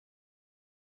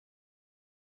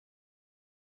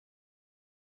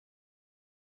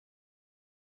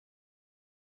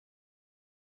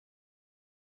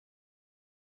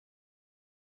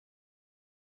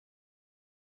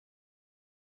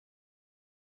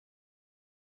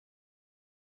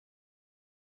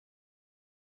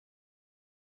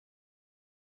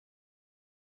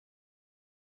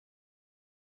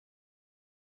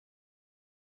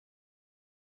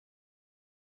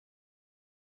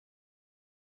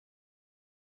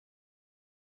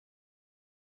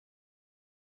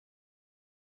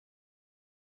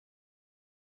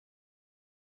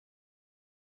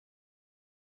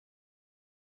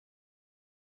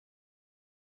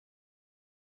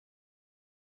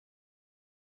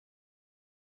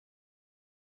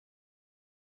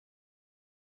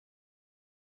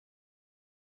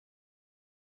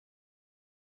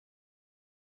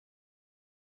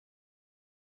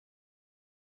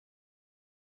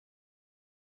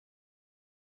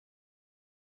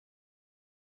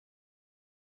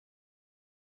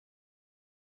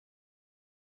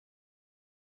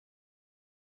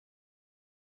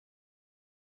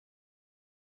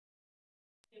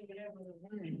So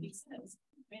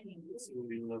we'll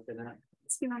be looking at.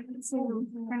 So you want to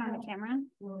turn on the camera?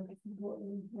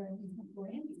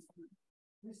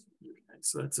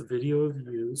 So that's a video of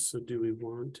you. So do we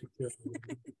want to go?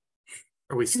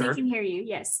 Are we We starting? can hear you,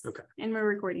 yes. Okay. And we're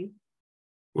recording.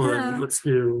 Well, Hello. then let's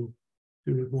do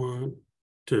we want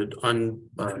to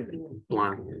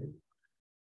unblind?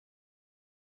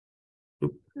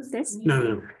 Who's this?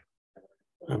 No.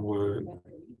 I want,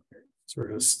 so we're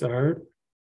gonna start.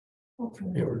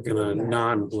 Yeah, we're gonna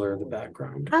non-blur the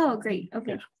background. Oh, great.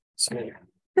 Okay. So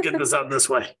get this out this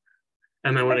way.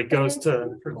 And then when it goes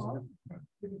to.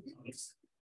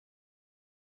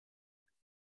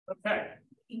 Okay.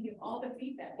 All the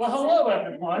feedback. Well, hello,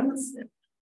 everyone.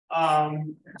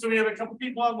 So we have a couple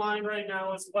people online right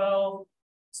now as well.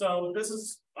 So this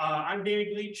is, I'm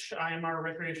Danny Gleach. I am our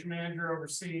recreation manager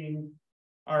overseeing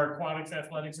our aquatics,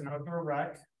 athletics, and outdoor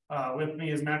rec. With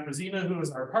me is Matt Brazina, who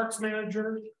is our parks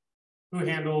manager, who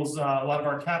handles a lot of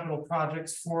our capital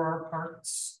projects for our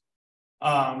parks.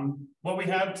 What we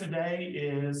have today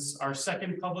is our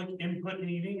second public input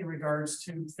meeting in regards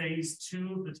to phase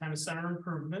 2 of the tennis center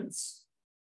improvements.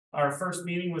 Our first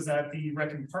meeting was at the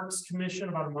Rec and Parks Commission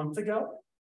about a month ago,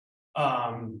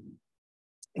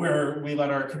 where we let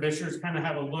our commissioners kind of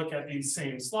have a look at these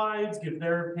same slides, give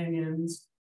their opinions,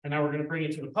 and now we're going to bring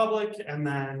it to the public. And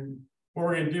then what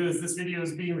we're going to do is this video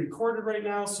is being recorded right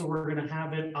now, so we're going to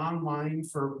have it online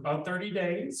for about 30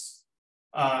 days.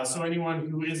 So anyone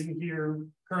who isn't here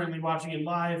currently watching it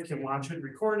live can watch it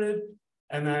recorded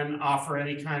and then offer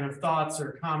any kind of thoughts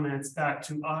or comments back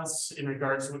to us in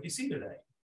regards to what you see today.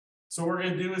 So what we're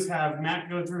going to do is have Matt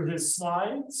go through his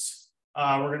slides.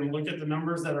 We're going to look at the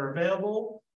numbers that are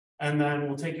available, and then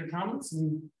we'll take your comments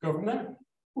and go from there.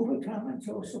 Will the comments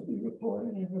also be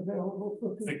recorded and available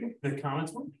for people? The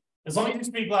comments will, as long as you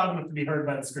speak loud enough to be heard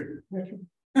by the screen.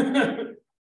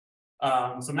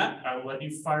 So Matt, I will let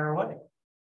you fire away.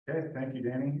 Okay, thank you,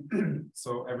 Danny.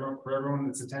 So for everyone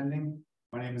that's attending,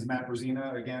 my name is Matt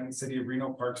Brazina, again, City of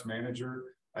Reno Parks Manager.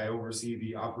 I oversee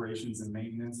the operations and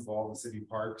maintenance of all the city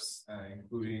parks,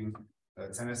 including the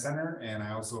tennis center, and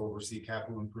I also oversee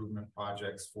capital improvement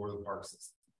projects for the park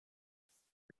system.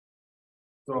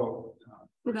 So,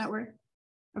 Did that work?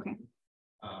 Okay.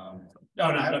 Oh,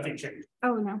 no, nothing changed.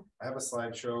 Oh, no. I have a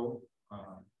slideshow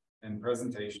and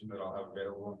presentation that I'll have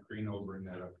available on screen. I'll bring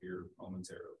that up here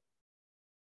momentarily.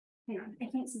 Hang on, I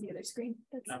can't see the other screen.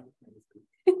 No.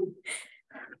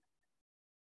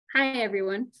 Hi,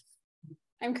 everyone.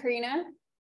 I'm Karina.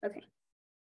 Okay.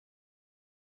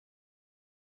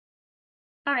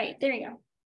 All right, there you go.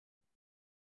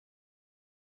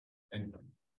 And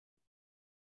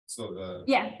so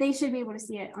yeah, they should be able to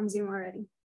see it on Zoom already.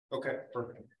 Okay,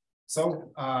 perfect.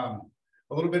 So a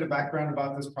little bit of background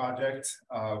about this project.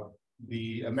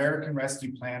 The American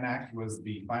Rescue Plan Act was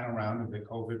the final round of the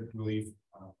COVID relief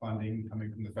funding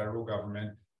coming from the federal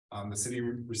government. The city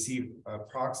received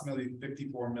approximately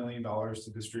 $54 million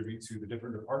to distribute to the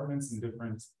different departments and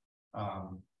different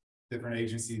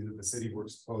agencies that the city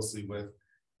works closely with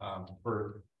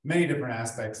for many different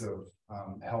aspects of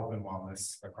health and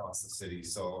wellness across the city.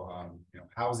 So,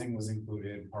 housing was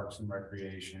included, parks and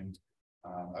recreation.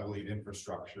 I believe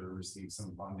infrastructure received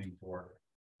some funding for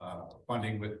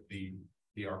funding with the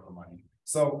ARPA money.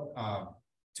 So,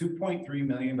 $2.3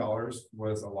 million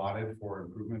was allotted for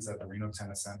improvements at the Reno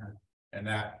Tennis Center, and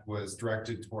that was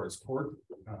directed towards court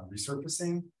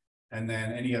resurfacing, and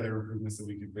then any other improvements that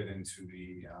we could fit into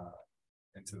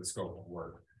the scope of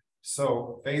work.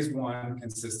 So phase 1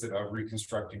 consisted of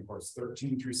reconstructing courts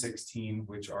 13 through 16,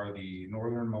 which are the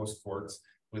northernmost courts,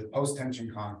 with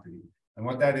post-tension concrete. And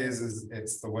what that is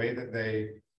it's the way that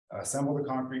they assemble the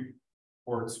concrete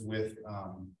courts with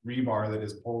rebar that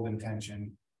is pulled in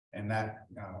tension. And that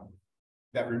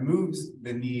removes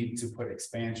the need to put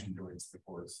expansion joints to the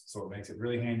courts. So it makes it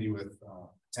really handy with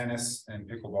tennis and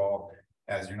pickleball,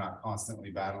 as you're not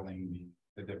constantly battling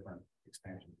the different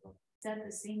expansion joints. Is that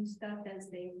the same stuff as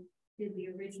they did the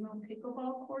original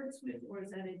pickleball courts with, or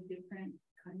is that a different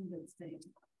kind of thing?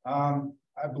 I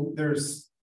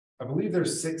believe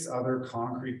there's 6 other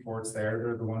concrete courts there.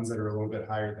 They're the ones that are a little bit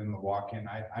higher than the walk-in.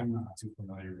 I'm not too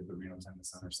familiar with the Reno Tennis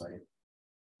Center site.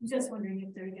 Just wondering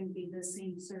if they're going to be the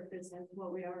same surface as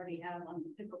what we already have on the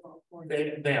pickleball court.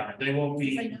 They are. They won't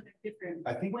be. I know they're different.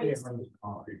 I think ways. they are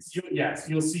concrete. Yes,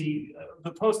 you'll see the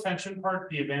post-tension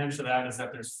part. The advantage of that is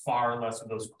that there's far less of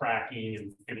those cracking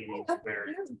and fitting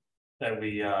that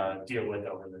we deal with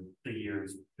over the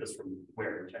years, just from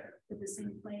wear and tear. With the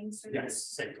same playing surface. Yes,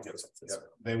 same concept. Yep.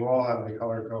 They will all have the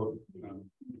color code,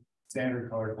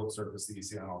 standard color code surface that you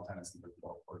see on all tennis and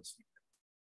pickleball courts.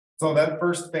 So that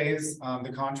first phase,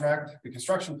 the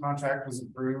construction contract was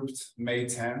approved May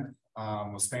 10th,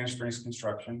 with Spanish Springs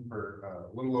Construction for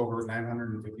a little over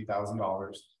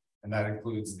 $950,000. And that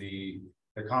includes the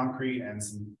concrete and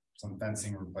some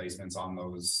fencing replacements on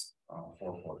those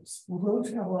 4 courts. Will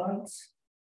those have lights?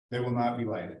 They will not be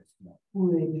lighted. No.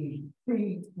 Will they be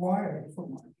pre-wired for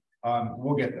one?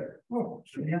 We'll get there. Oh,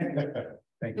 sure.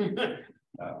 Thank you.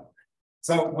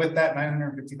 So with that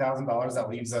 $950,000, that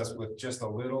leaves us with just a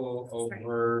little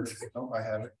over, oh, I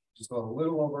have it, just a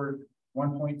little over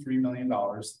 $1.3 million.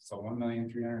 So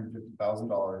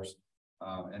 $1,350,000.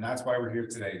 And that's why we're here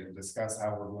today to discuss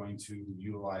how we're going to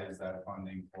utilize that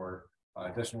funding for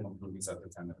additional improvements at the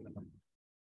tennis.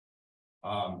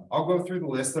 I'll go through the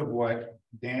list of what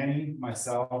Danny,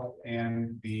 myself,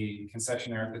 and the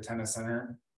concessionaire at the tennis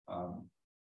center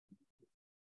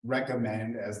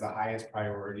recommend as the highest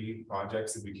priority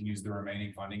projects that we can use the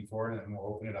remaining funding for, and then we'll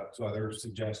open it up to other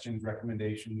suggestions,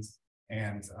 recommendations,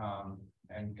 and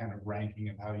kind of ranking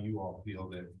of how you all feel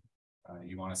that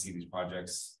you want to see these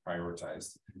projects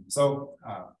prioritized. So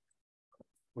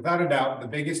without a doubt, the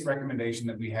biggest recommendation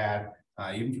that we had,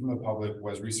 even from the public,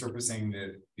 was resurfacing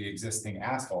the existing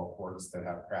asphalt courts that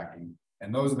have cracking.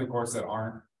 And those are the courts that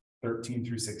aren't 13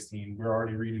 through 16. We're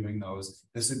already redoing those.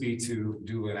 This would be to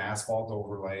do an asphalt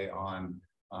overlay on,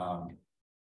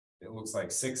 it looks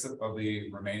like 6 of the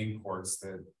remaining courts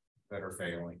that are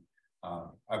failing.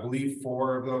 I believe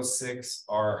 4 of those 6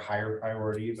 are higher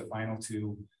priority. The final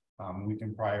 2, we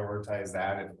can prioritize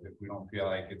that if we don't feel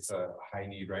like it's a high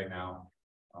need right now.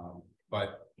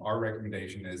 But our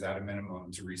recommendation is at a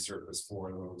minimum to resurface 4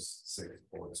 of those 6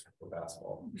 courts with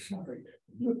asphalt. Sorry.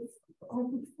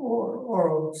 Of the 4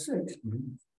 or 6,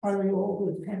 are they all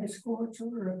with tennis courts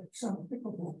or some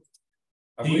pickleball?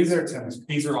 I believe they're tennis.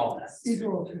 These are all. These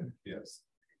are all tennis. Yes.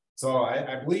 So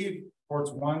I believe courts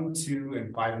 1, 2,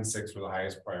 and 5, and 6 were the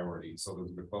highest priority. So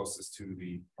those are the closest to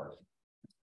the park.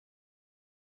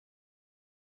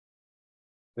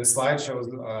 This slide shows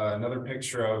another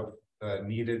picture of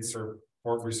needed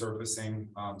court resurfacing.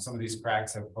 Some of these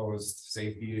cracks have posed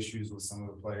safety issues with some of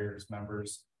the players,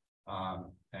 members.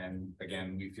 And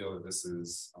again, we feel that this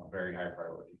is a very high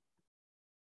priority.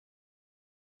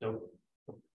 Nope.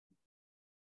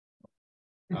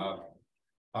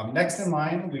 Next in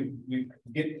line, we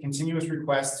get continuous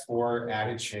requests for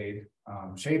added shade.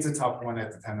 Shade's a tough one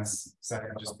at the tennis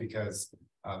center just because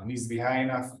it needs to be high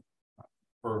enough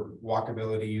for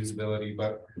walkability, usability,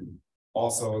 but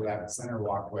also that center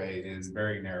walkway is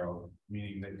very narrow,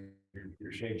 meaning that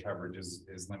your shade coverage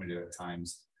is limited at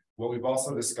times. What we've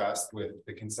also discussed with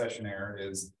the concessionaire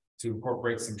is to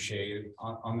incorporate some shade.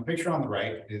 On the picture on the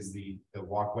right is the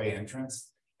walkway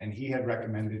entrance, and he had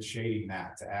recommended shading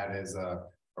that to add as a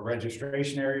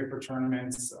registration area for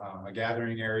tournaments, a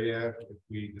gathering area if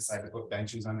we decide to put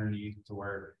benches underneath to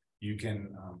where you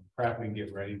can prep and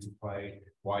get ready to play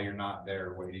while you're not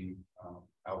there waiting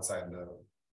outside the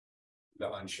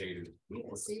unshaded. You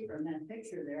can see from that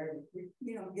picture there,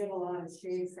 you don't get a lot of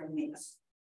shade from me.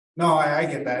 No, I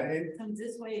get that. It comes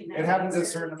this way. It happens at a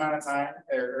certain amount of time,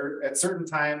 or at certain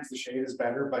times the shade is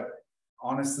better, but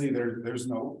honestly, there's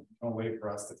no way for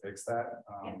us to fix that.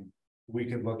 We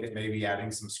could look at maybe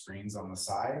adding some screens on the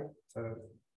side to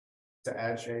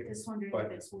add shade. Just wondering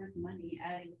if it's worth money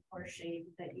adding more shade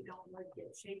that you don't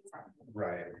get shade from.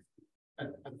 Right. I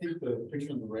think the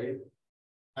picture on the right,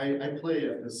 I play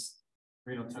at this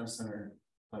Reno Tennis Center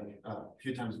like a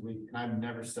few times a week, and I've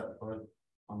never stepped foot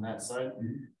on that side.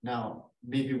 Now,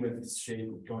 maybe with shade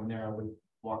going there, I would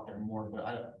walk there more,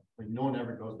 but no one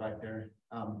ever goes back there.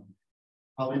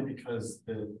 Probably because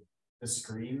the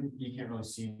screen, you can't really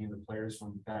see any of the players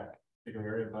from that particular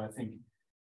area, but I think,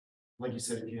 like you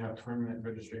said, if you have tournament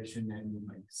registration and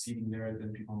like seating there,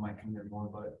 then people might come there more,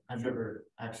 but I've never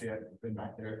actually been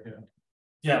back there.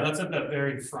 Yeah, that's at that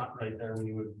very front right there when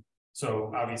you would.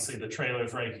 So obviously the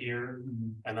trailer's right here,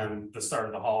 and then the start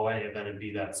of the hallway, and then it'd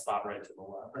be that spot right to the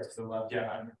left. Right to the left.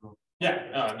 Yeah.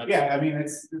 Yeah. Yeah, I mean,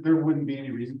 there wouldn't be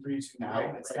any reason for you to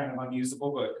now. It's kind of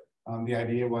unusable, but the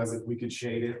idea was if we could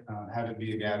shade it, have it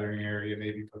be a gathering area,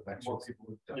 maybe put benches. More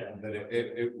people that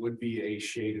it would be a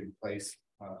shaded place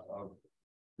of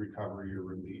recovery or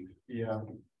relief. Yeah.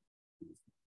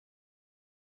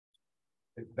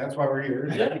 That's why we're here.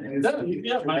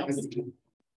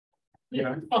 Yeah.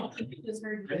 Just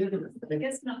heard. I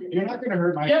guess nothing. You're not going to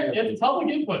hurt my. Yeah, it's public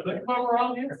input. That's why we're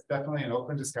on here. It's definitely an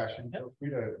open discussion. Feel free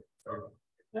to.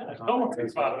 Yeah, don't worry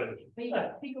about it. We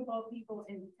got pickleball people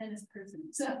and tennis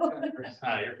persons, so.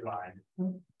 You're fine.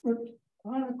 But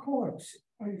on the courts,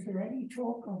 is there any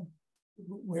talk on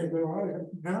where there are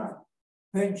not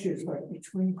benches like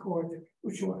between courts,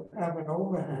 which will have an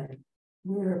overhang,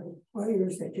 where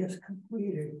players that just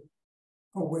completed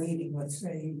are waiting, let's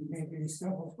say, maybe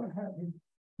doubles, what have you.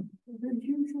 There's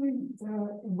usually,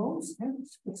 in most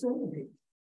tennis facilities,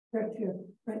 that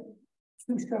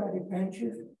two-sided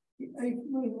benches.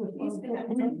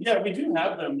 Yeah, we do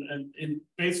have them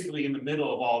basically in the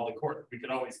middle of all the court. We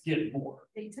could always get more.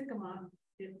 They took them on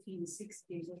 15,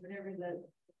 16, or whatever the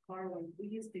car was. We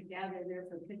used to gather there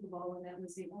for pickleball, and that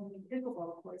was the only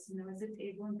pickleball course, and there was a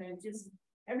table and benches.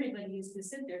 Everybody used to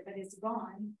sit there, but it's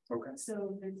gone. Okay.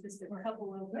 So there's just a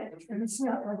couple of. And it's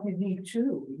not like you need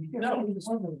two. No.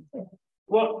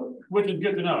 Well, which is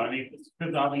good to know. I mean,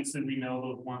 because obviously we know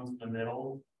those ones in the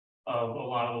middle of a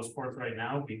lot of those courts right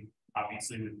now. We've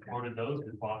quoted those,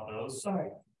 we bought those. So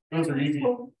Right. those are easy.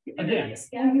 Well, Again,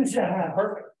 we used to have.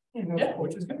 perfect. You know, Yeah,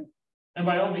 which is good. And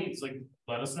by all means, like,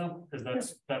 let us know,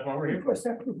 because that's why we're here. Of course,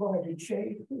 that provided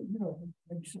shade, you know,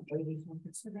 maybe some ladies want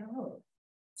to sit out.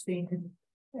 Steam,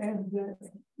 and it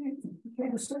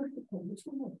became a circuit.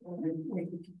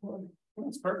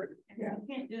 That's perfect. Yeah. You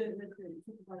can't do it with the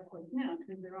pickleball court now,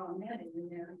 because they're all netted in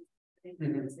there. I think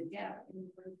Mhm. there's a gap,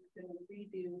 and we're gonna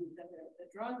redo the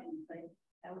draw-in play.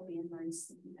 That would be a nice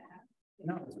thing to have.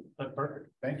 No, that's perfect.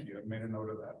 Thank you. I've made a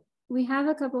note of that. We have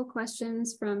a couple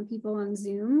questions from people on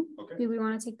Zoom. Okay. Do we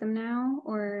want to take them now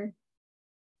or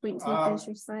wait until you finish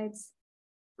your slides?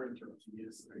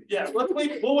 Yeah, we'll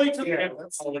wait till. Yeah,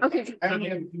 Okay. I only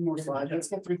have a few more slides. Let's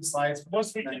get through the slides.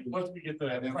 Once we get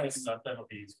the price up, that'll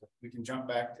be easy. We can jump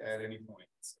back at any point.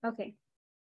 Okay.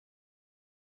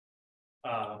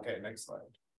 Okay, next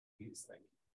slide. Please, thank you.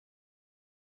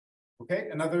 Okay,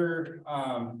 another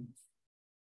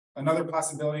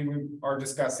possibility we are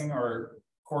discussing are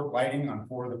court lighting on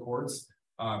 4 of the courts.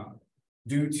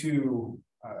 Due to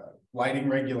lighting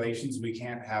regulations, we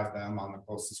can't have them on the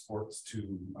closest courts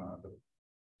to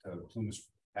Plymouth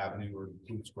Avenue or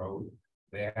Plymouth Road.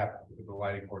 The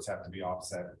lighting courts have to be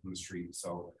offset from the street.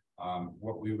 So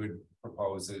what we would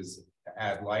propose is to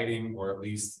add lighting, or at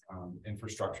least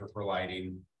infrastructure for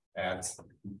lighting at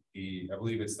I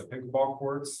believe it's the pickleball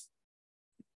courts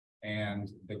and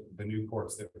the new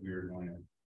courts that we are going to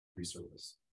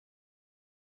resurface.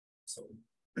 So,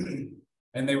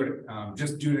 and they would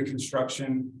just due to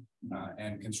construction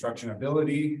and construction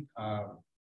ability,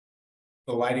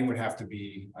 the lighting would have to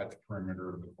be at the perimeter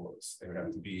of the courts. They would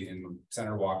have to be in the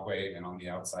center walkway and on the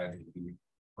outside of the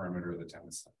perimeter of the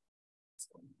tennis center.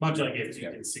 So, Much like it,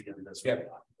 you can see in this.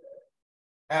 Yep.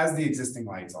 As the existing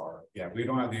lights are, yeah, we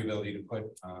don't have the ability to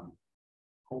put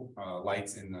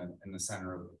lights in the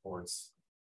center of the courts.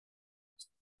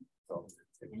 So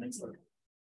take the next look.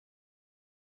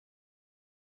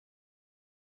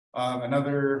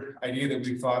 Another idea that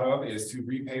we've thought of is to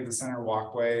repave the center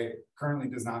walkway. Currently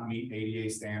does not meet ADA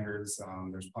standards.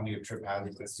 There's plenty of trip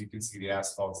hazards. As you can see, the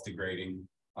asphalt's degrading.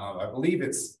 I believe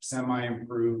it's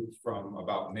semi-improved from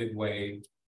about midway,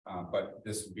 but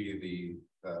this would be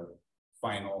the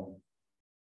final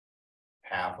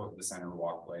half of the center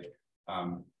walkway.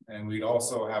 And we'd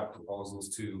also have proposals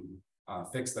to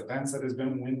fix the fence that has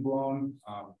been windblown.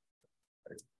 I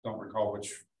don't recall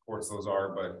which courts those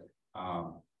are, but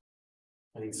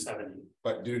I think 70.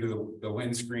 But due to the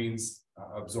wind screens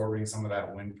absorbing some of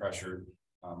that wind pressure,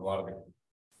 a lot of the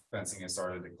fencing has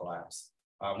started to collapse.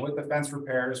 With the fence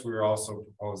repairs, we were also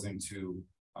proposing to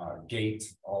gate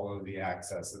all of the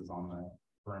accesses on the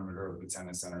perimeter of the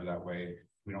tennis center. That way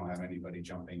we don't have anybody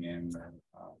jumping in or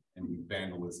and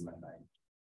vandalism at night.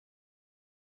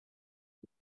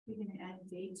 You're gonna add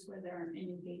gates where there aren't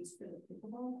any gates for the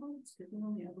pickleball courts, because we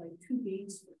only have like 2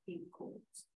 gates for 8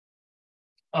 courts.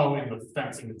 Oh, and the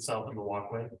fencing itself in the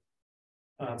walkway.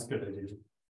 That's good idea.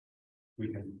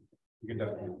 We can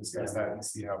definitely discuss that and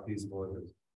see how feasible it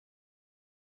is.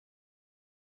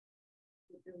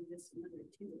 If there was just another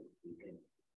 2, we could.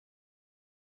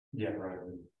 Yeah, right.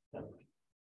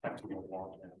 Have to go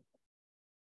walk now.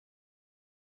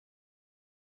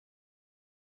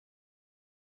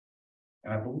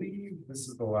 And I believe this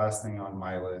is the last thing on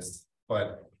my list,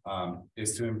 but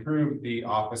is to improve the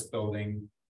office building.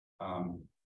 Kind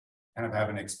of have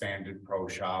an expanded pro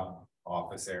shop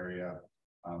office area,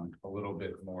 a little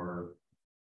bit more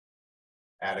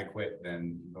adequate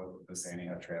than the Sandy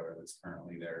Hut trailer that's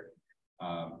currently there.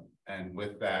 And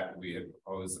with that, we had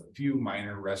proposed a few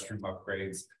minor restroom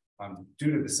upgrades.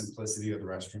 Due to the simplicity of the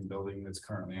restroom building that's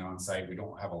currently on site, we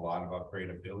don't have a lot of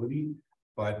upgradability,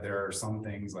 but there are some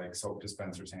things like soap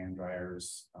dispensers, hand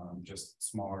dryers, just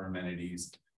smaller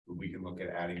amenities that we can look at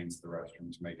adding into the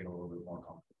restroom to make it a little bit more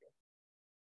comfortable.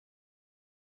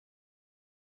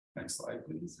 Next slide,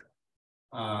 please.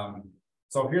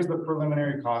 So here's the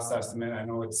preliminary cost estimate. I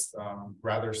know it's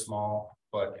rather small,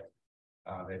 but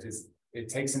it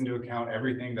takes into account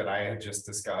everything that I had just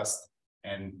discussed.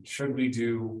 And should we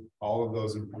do all of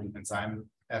those improvements, I'm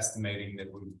estimating that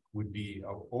we would be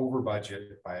over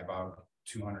budget by about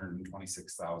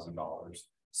 $226,000.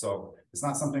 So it's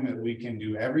not something that we can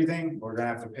do everything. We're gonna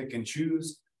have to pick and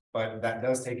choose, but that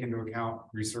does take into account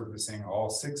resurfacing all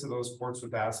 6 of those courts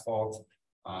with asphalt.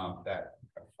 That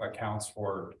accounts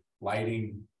for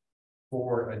lighting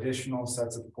 4 additional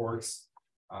sets of courts,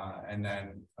 and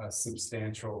then a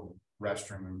substantial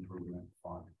restroom improvement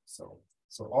fund. So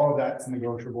all of that's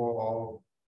negotiable.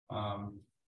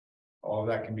 All of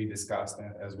that can be discussed,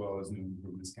 as well as new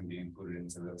improvements can be included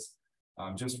into this.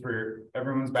 Just for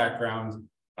everyone's background,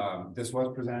 this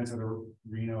was presented to the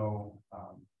Reno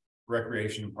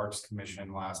Recreation and Parks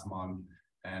Commission last month,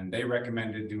 and they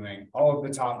recommended doing all of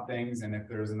the top things, and if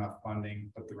there's enough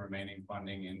funding, put the remaining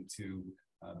funding into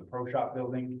the pro shop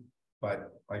building.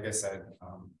 But like I said,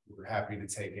 we're happy to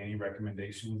take any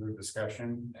recommendations or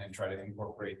discussion and try to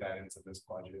incorporate that into this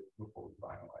budget before we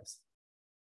finalize.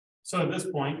 So at this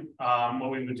point,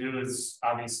 what we would do is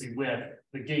obviously with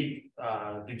the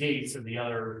gates and the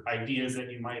other ideas that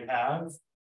you might have,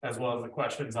 as well as the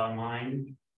questions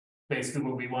online. Basically,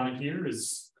 what we want to hear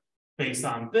is based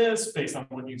on this, based on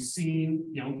what you've seen,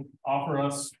 offer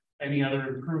us any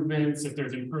other improvements. If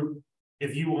there's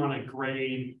if you want to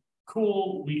grade,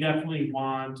 cool. We definitely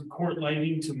want court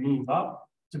lighting to move up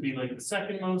to be like the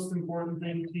second most important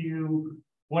thing to you,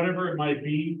 whatever it might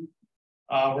be.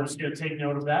 We're just going to take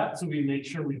note of that, so we make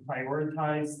sure we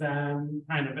prioritize them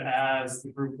kind of as the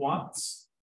group wants.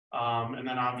 And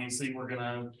then obviously we're going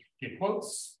to get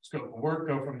quotes, scope of work,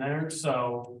 go from there.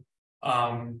 So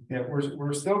yeah,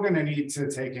 we're still going to need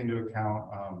to take into account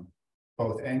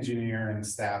both engineer and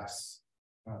staff's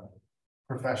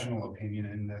professional opinion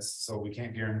in this. So we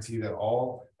can't guarantee that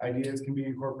all ideas can be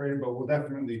incorporated, but we'll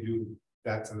definitely do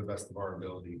that to the best of our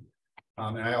ability.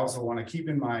 And I also want to keep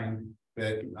in mind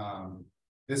that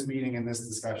this meeting and this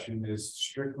discussion is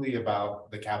strictly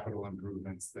about the capital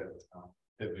improvements that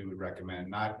we would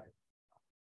recommend,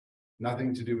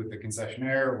 nothing to do with the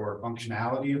concessionaire or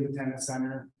functionality of the tenant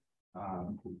center,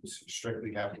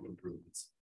 strictly capital improvements.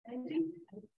 I think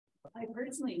I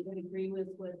personally would agree with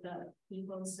what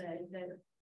Evo said, that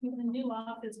the new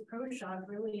office pro shop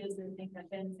really is the thing that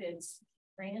benefits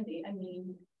Randy. I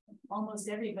mean, almost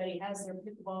everybody has their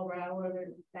pickleball route or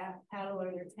their back paddle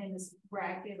or their tennis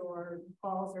racket or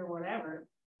balls or whatever.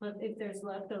 But if there's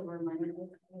leftover money,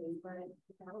 okay, but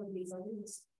that would be at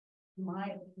least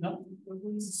my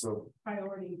so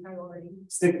priority.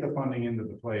 Stick the funding into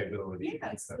the playability.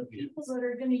 Yes, the people that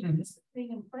are going to use the thing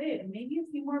and play it, and maybe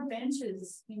a few more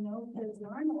benches, because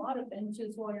there aren't a lot of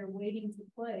benches while you're waiting to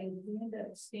play. You end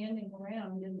up standing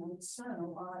around in the sun a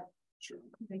lot. Sure.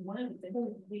 I think one of the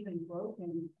things is even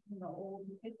broken, old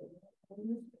people.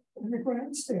 And the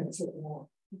grandstands at war,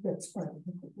 that's fine,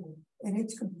 and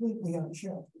it's completely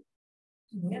unsheltered.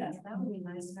 Yeah, that would be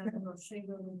nice to have a little shade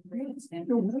over the grandstand.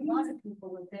 A lot of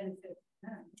people would benefit from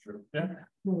that. Sure. yeah.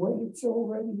 The way it's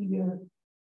already,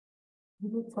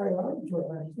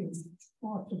 prioritized, I think,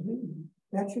 ought to be,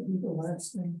 that should be the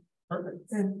last thing.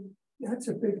 Perfect. And that's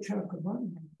a big chunk of money.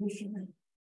 I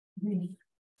mean,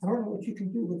 I don't know what you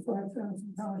can do with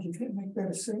 $5,000. You can't make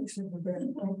that a sink in the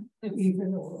bedroom,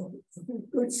 even or a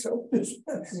good soap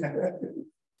dispenser.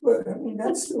 But I mean,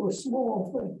 that's still a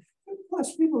small thing.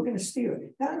 Plus, people are going to steal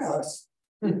it, not us.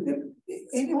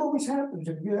 It always happens.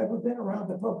 If you've ever been around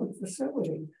the public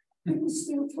facility, people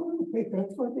steal toilet paper.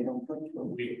 That's why they don't put it.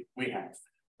 We have.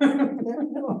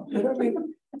 No, but I mean,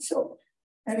 so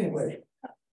anyway.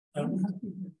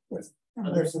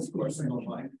 There's this question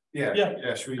online.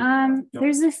 Yeah. Should we?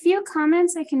 There's a few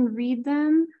comments. I can read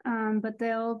them, but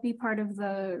they'll be part of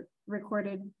the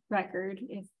recorded record.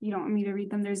 If you don't want me to read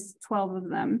them, there's 12 of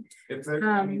them.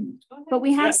 But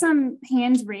we have some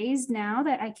hands raised now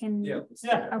that I can. Yeah.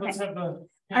 Okay. Let's have the.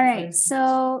 All right,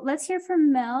 so let's hear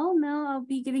from Mel. Mel, I'll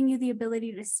be giving you the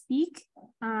ability to speak.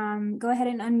 Go ahead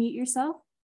and unmute yourself,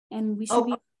 and we should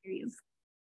be able to hear you.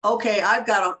 Okay, I've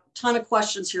got a ton of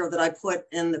questions here that I put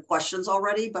in the questions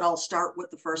already, but I'll start with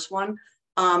the first one.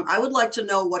 I would like to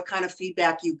know what kind of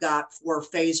feedback you got for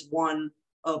phase 1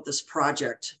 of this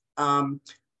project.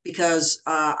 Because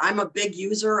I'm a big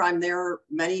user. I'm there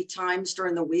many times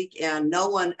during the week, and no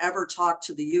one ever talked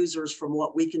to the users from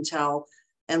what we can tell.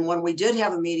 And when we did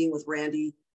have a meeting with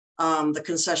Randy, the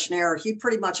concessionaire, he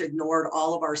pretty much ignored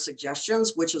all of our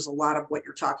suggestions, which is a lot of what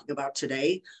you're talking about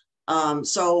today.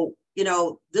 So,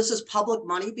 this is public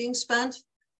money being spent.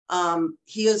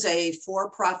 He is a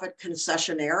for-profit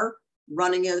concessionaire,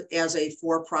 running it as a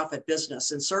for-profit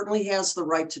business, and certainly has the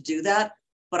right to do that.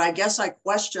 But I guess I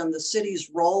question the city's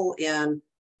role in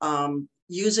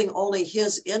using only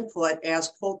his input as,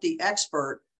 quote, the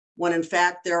expert, when in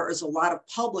fact there is a lot of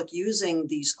public using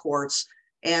these courts.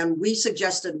 And we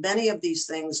suggested many of these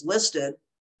things listed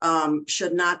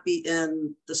should not be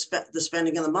in the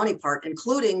spending of the money part,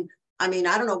 including, I mean,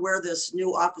 I don't know where this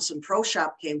new office and pro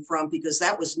shop came from, because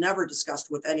that was never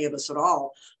discussed with any of us at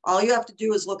all. All you have to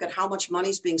do is look at how much money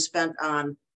is being spent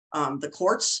on the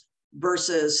courts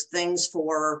versus things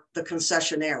for the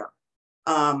concessionaire.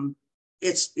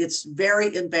 It's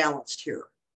very imbalanced here.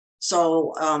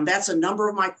 So that's a number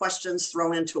of my questions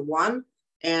thrown into one,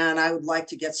 and I would like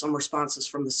to get some responses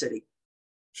from the city.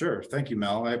 Sure. Thank you,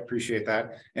 Mel. I appreciate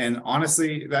that. And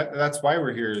honestly, that's why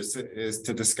we're here, is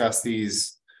to discuss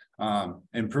these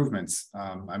improvements.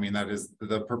 I mean, that is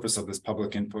the purpose of this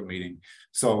public input meeting.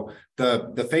 So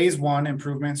the phase one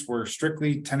improvements were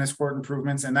strictly tennis court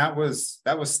improvements, and that was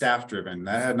staff driven.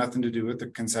 That had nothing to do with the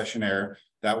concessionaire.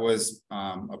 That was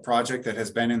a project that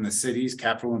has been in the city's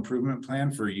capital improvement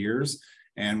plan for years.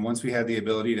 And once we had the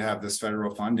ability to have this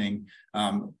federal funding,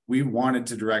 we wanted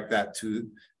to direct that to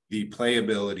the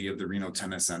playability of the Reno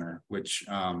Tennis Center, which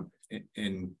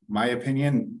in my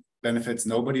opinion, benefits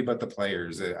nobody but the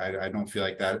players. I don't feel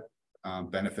like that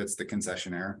benefits the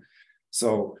concessionaire.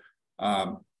 So,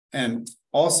 and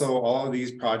also all of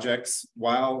these projects,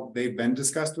 while they've been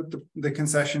discussed with the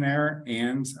concessionaire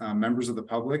and members of the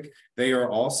public, they are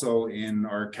also in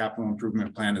our capital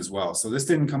improvement plan as well. So this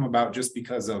didn't come about just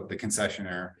because of the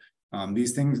concessionaire.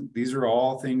 These are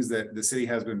all things that the city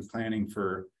has been planning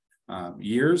for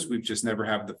years. We've just never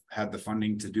had the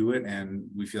funding to do it, and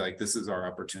we feel like this is our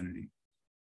opportunity.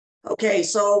 Okay,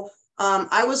 so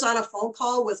I was on a phone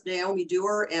call with Naomi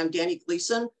Dewar and Danny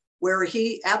Gleason, where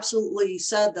he absolutely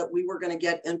said that we were going to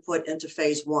get input into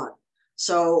phase one.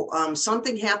 So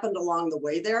something happened along the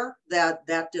way there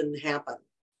that didn't happen.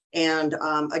 And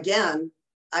again,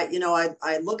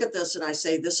 I look at this and I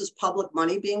say, this is public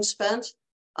money being spent.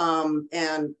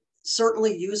 And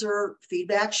certainly user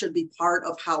feedback should be part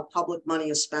of how public money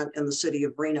is spent in the city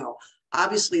of Reno.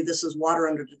 Obviously, this is water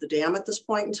under the dam at this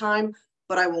point in time,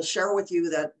 but I will share with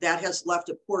you that has left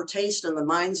a poor taste in the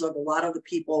minds of a lot of the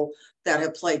people that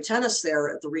have played tennis there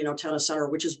at the Reno Tennis Center,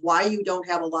 which is why you don't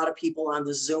have a lot of people on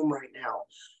the Zoom right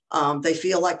now. They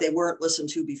feel like they weren't listened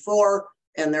to before,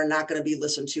 and they're not going to be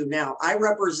listened to now. I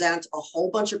represent a whole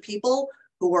bunch of people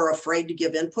who are afraid to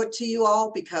give input to you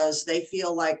all because they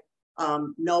feel like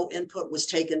no input was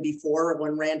taken before,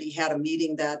 when Randy had a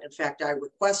meeting that, in fact, I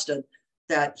requested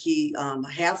that he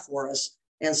have for us.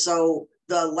 And so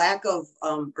the lack of,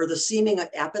 or the seeming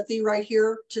apathy right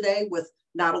here today with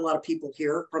not a lot of people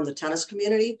here from the tennis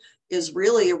community is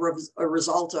really a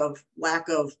result of lack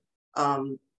of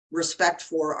respect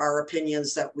for our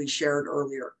opinions that we shared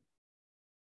earlier.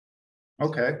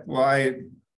 Okay, well, I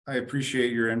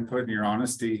appreciate your input and your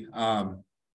honesty.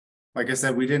 Like I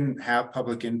said, we didn't have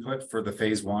public input for the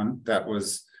phase one. That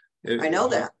was, I know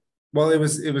that. Well, it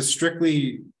was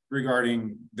strictly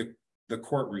regarding the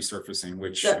court resurfacing,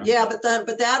 which yeah, but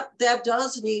that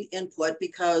does need input,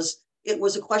 because it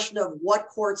was a question of what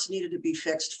courts needed to be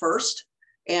fixed first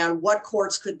and what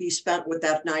courts could be spent with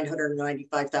that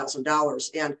 $995,000.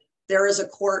 And there is a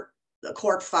court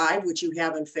 5, which you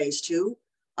have in phase 2,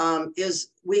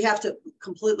 we have to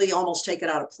completely almost take it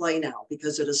out of play now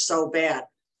because it is so bad.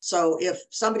 So if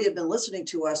somebody had been listening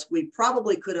to us, we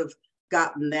probably could have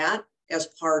gotten that as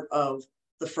part of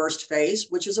the first phase,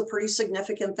 which is a pretty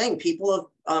significant thing.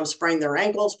 People have sprained their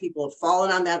ankles. People have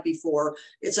fallen on that before.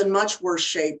 It's in much worse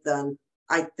shape than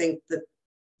I think that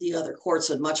the other courts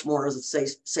had, much more as a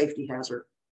safety hazard.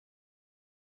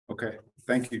 Okay,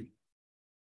 thank you.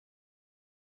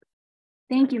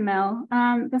 Thank you, Mel.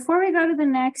 Before we go to the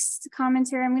next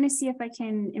commentary, I'm going to see if I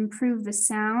can improve the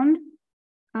sound.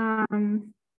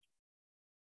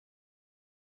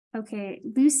 Okay,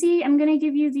 Lucy, I'm going to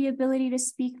give you the ability to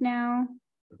speak now.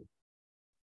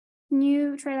 Can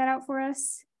you try that out for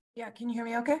us? Yeah, can you hear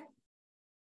me okay?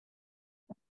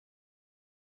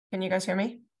 Can you guys hear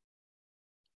me?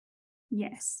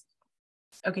 Yes.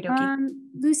 Okie dokie.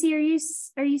 Lucy,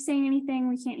 are you saying anything?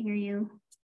 We can't hear you.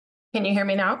 Can you hear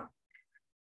me now?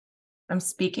 I'm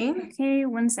speaking. Okay,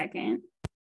 1 second.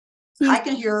 I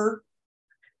can hear her.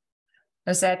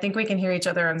 I think we can hear each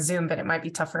other on Zoom, but it might be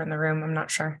tougher in the room. I'm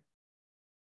not sure.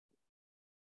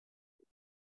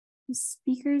 The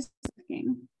speaker's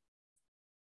working.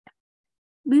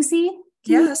 Lucy?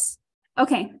 Yes.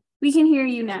 Okay, we can hear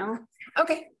you now.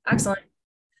 Okay, excellent.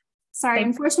 Sorry,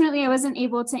 unfortunately, I wasn't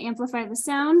able to amplify the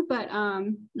sound, but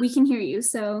we can hear you.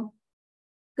 So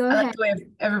Go I ahead. like the way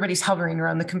everybody's hovering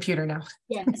around the computer now.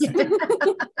 Yes.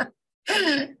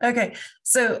 Okay,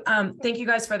 so thank you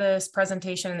guys for this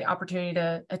presentation and the opportunity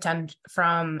to attend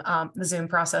from the Zoom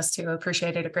process too.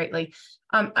 Appreciate it greatly.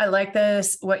 I like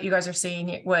this, what you guys are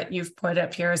seeing, what you've put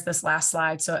up here is this last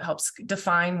slide, so it helps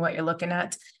define what you're looking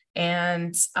at.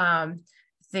 And I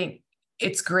think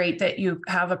it's great that you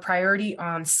have a priority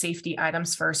on safety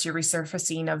items first. Your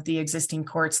resurfacing of the existing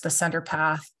courts, the center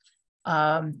path,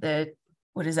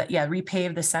 what is that? Yeah,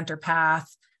 repave the center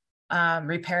path,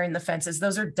 repairing the fences.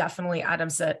 Those are definitely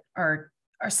items that are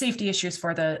safety issues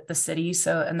for the city.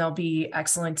 So, and there'll be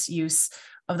excellent use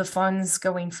of the funds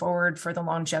going forward for the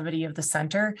longevity of the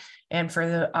center and for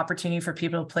the opportunity for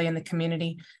people to play in the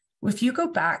community. If you go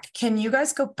back, can you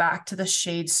guys go back to the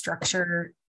shade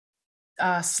structure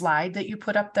slide that you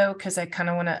put up though? Because I kind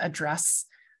of want to address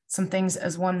some things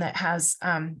as one that has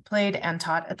played and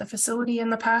taught at the facility in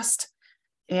the past.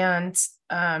 And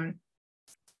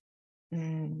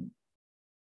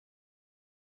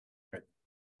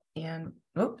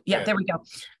oh yeah, there we go.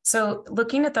 So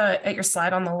looking at your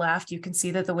slide on the left, you can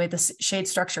see that the way the shade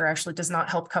structure actually does not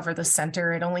help cover the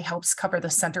center. It only helps cover the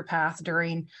center path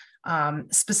during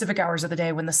specific hours of the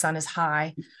day when the sun is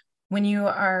high. When you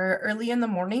are early in the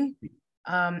morning,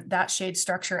 that shade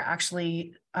structure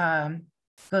actually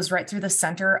goes right through the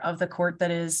center of the court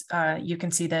that is, you can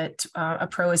see that a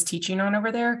pro is teaching on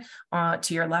over there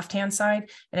to your left-hand side.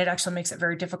 And it actually makes it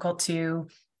very difficult to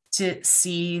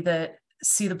see the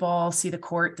ball, see the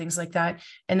court, things like that.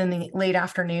 And in the late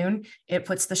afternoon, it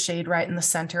puts the shade right in the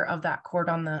center of that court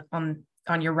on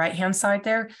your right-hand side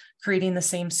there, creating the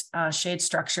same shade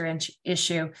structure and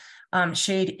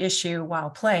shade issue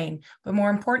while playing. But more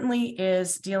importantly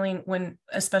is dealing when,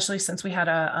 especially since we had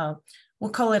we'll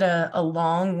call it a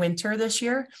long winter this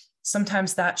year,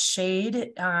 sometimes that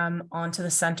shade onto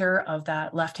the center of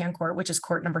that left-hand court, which is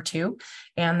court number 2,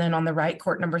 and then on the right,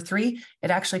 court number 3, it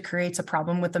actually creates a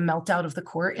problem with the melt out of the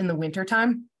court in the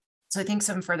wintertime. So I think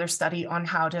some further study on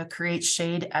how to create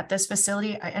shade at this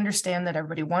facility. I understand that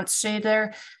everybody wants shade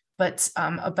there, but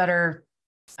a better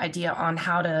idea on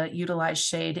how to utilize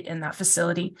shade in that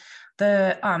facility.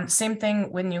 The same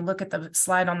thing when you look at the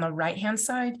slide on the right-hand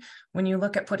side, when you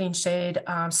look at putting shade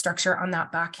structure on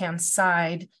that backhand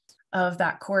side of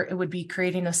that court, it would be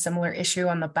creating a similar issue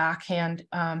on the backhand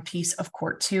piece of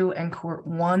court 2 and court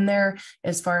 1 there,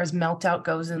 as far as melt out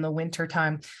goes in the winter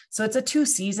time. So it's a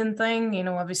 2-season thing. You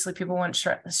know, obviously people want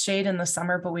shade in the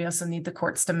summer, but we also need the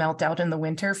courts to melt out in the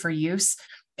winter for use.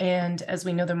 And as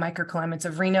we know, the microclimates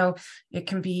of Reno, it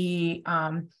can be,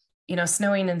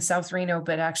 snowing in South Reno,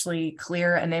 but actually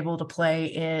clear and able to play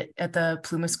it at the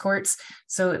Plumas courts.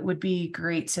 So it would be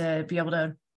great to be able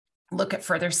to look at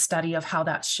further study of how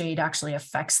that shade actually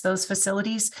affects those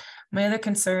facilities. My other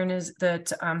concern is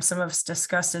that some of us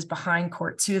discussed is behind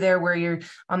court 2 there, where you're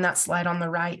on that slide on the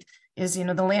right, is,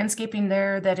 the landscaping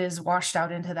there that is washed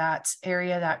out into that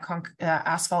area, that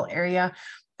asphalt area.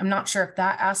 I'm not sure if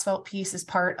that asphalt piece is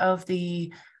part of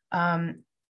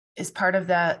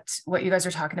that, what you guys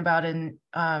are talking about in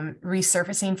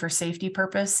resurfacing for safety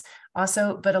purpose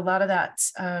also, but a lot of that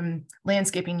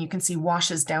landscaping you can see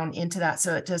washes down into that.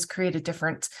 So it does create a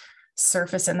different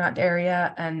surface in that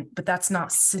area. But that's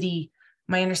not city.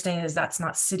 My understanding is that's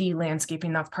not city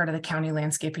landscaping, that's part of the county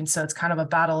landscaping. So it's kind of a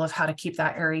battle of how to keep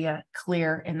that area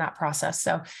clear in that process.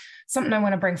 So something I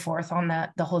want to bring forth on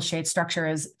the whole shade structure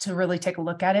is to really take a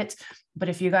look at it. But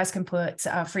if you guys can put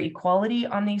for equality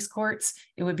on these courts,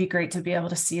 it would be great to be able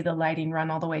to see the lighting run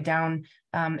all the way down,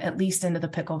 at least into the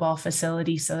pickleball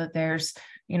facility, so that there's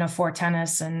 4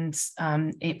 tennis and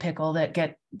 8 pickle that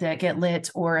get lit,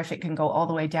 or if it can go all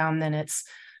the way down, then it's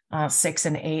 6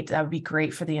 and 8. That would be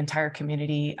great for the entire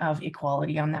community of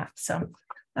equality on that. So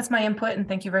that's my input, and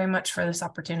thank you very much for this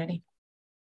opportunity.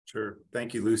 Sure.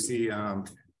 Thank you, Lucy.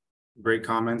 Great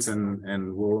comments,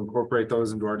 and we'll incorporate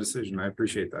those into our decision. I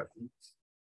appreciate that.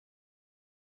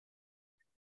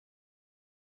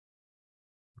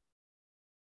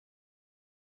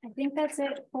 I think that's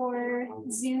it for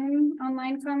Zoom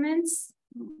online comments.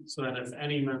 So then if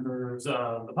any members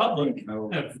of the public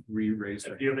if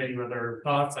you have any other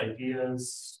thoughts,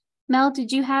 ideas. Mel,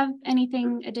 did you have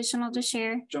anything additional to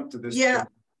share? Jump to this. Yeah.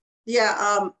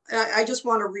 I just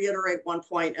want to reiterate one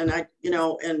point, and I've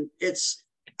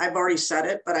already said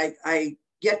it, but I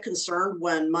get concerned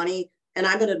when money, and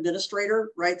I'm an administrator,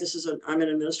 right? I'm an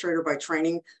administrator by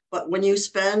training, but when you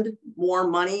spend more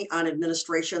money on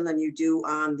administration than you do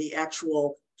on the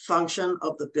actual function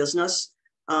of the business,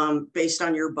 based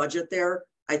on your budget there,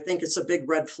 I think it's a big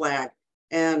red flag.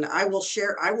 And I will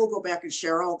go back and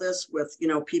share all this with,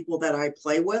 people that I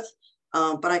play with.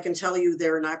 But I can tell you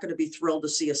they're not going to be thrilled to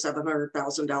see a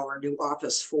 $700,000 new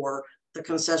office for the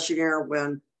concessionaire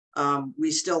when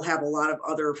we still have a lot of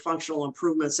other functional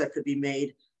improvements that could be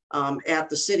made at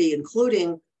the city,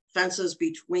 including fences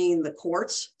between the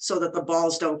courts so that the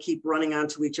balls don't keep running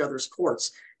onto each other's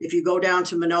courts. If you go down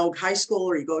to Minogue High School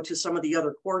or you go to some of the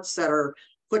other courts that are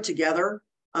put together,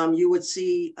 you would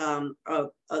see a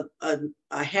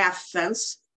half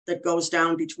fence that goes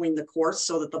down between the courts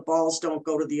so that the balls don't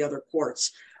go to the other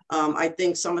courts. I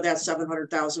think some of that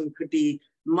 700,000 could be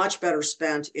much better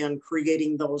spent in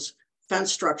creating those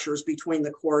fence structures between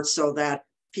the courts so that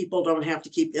people don't have to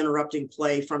keep interrupting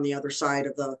play from the other side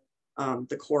of the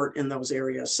court in those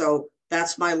areas. So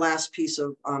that's my last piece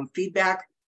of feedback.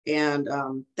 And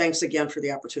thanks again for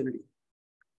the opportunity.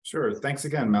 Sure. Thanks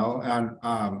again, Mel.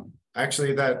 And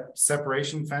actually, that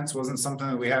separation fence wasn't something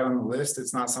that we had on the list.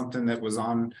 It's not something that was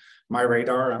on my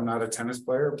radar. I'm not a tennis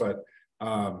player, but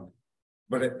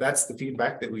that's the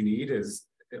feedback that we need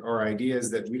or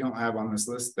ideas that we don't have on this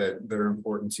list that are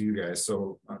important to you guys.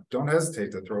 So don't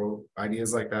hesitate to throw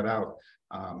ideas like that out.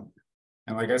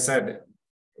 And like I said,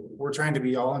 we're trying to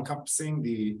be all encompassing.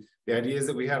 The ideas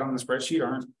that we had on the spreadsheet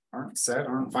aren't set,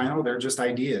 aren't final. They're just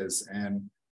ideas. And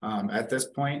at this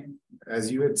point,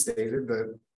 as you had stated,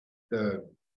 the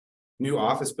new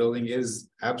office building is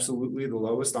absolutely the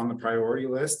lowest on the priority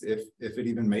list, if it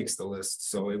even makes the list.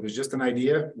 So it was just an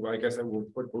idea. Like I said,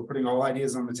 we're putting all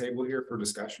ideas on the table here for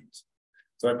discussions.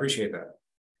 So I appreciate that.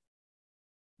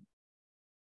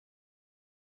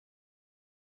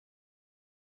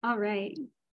 All right.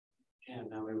 And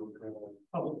now we will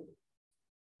go.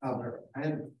 I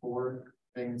had 4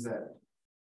 things that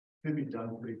could be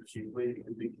done pretty cheaply. It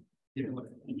could be even like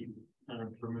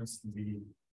improvements to be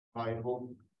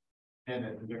valuable, and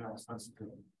they're not expensive to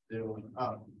do.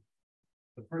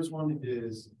 The first one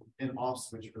is an off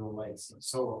switch for the lights.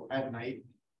 So at night,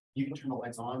 you can turn the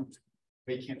lights on,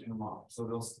 but you can't turn them off. So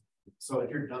if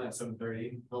you're done at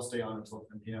 7:30, they'll stay on until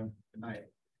 10 p.m. at night.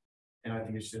 And I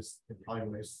think it probably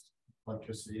wastes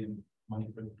electricity and money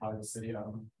for probably the city. I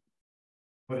don't know.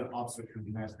 But an off switch would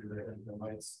be nice for the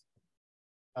lights.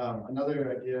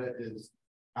 Another idea is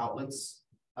outlets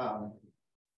on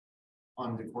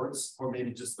the courts, or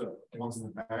maybe just the ones in the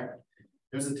back.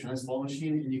 There's a tennis ball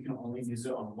machine, and you can only use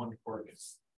it on one court.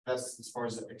 That's as far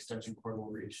as the extension cord will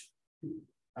reach.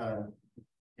 The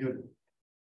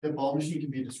ball machine can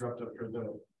be disruptive for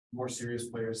the more serious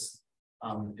players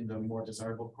in the more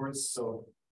desirable courts. So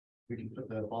we can put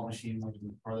the ball machine like in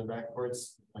the farther back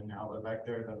courts, like an outlet back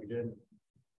there that we did.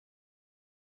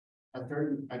 A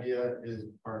third idea is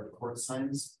our court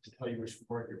signs to tell you which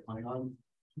court you're playing on.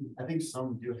 I think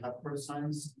some do have court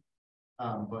signs,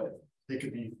 but they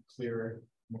could be clearer,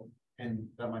 and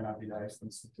that might not be that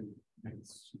expensive to make it.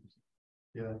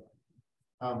 Yeah.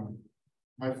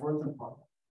 My fourth and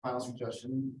final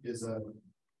suggestion is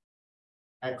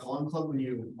at Colin Club, when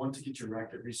you want to get your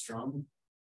racket restrung,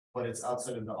 but it's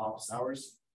outside of the office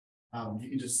hours, you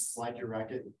can just slide your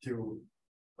racket through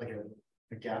like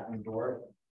a gap in the door,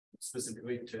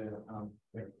 specifically to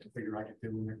put your racket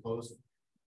through when you're closed.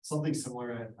 Something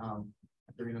similar at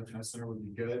the Reno Tennis Center would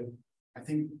be good. I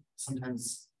think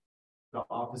sometimes the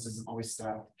office isn't always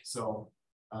staffed, so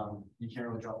you can't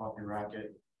really drop off your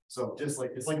racket. So just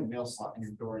like it's like a mail slot in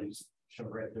your door, you just shove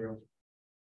it right through.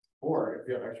 Or if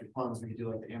you have extra funds, we could do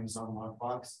like the Amazon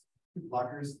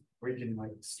lockers, where you can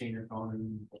like scan your phone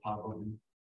and pop open.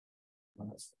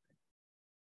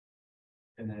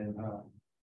 And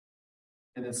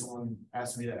then someone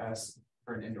asked me to ask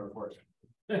for an indoor court.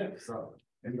 So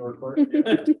indoor court.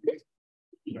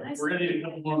 Yeah. We're gonna need a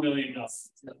couple more $1 million.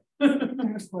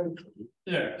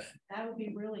 Yeah. That would be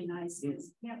really nice,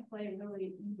 because you can't play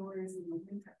really indoors in the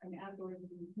winter, I mean outdoors in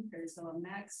the winter. So a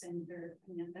max center,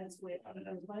 that's way out of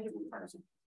the lighting person.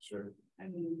 Sure. I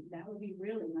mean, that would be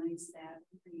really nice.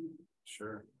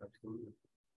 Sure, absolutely.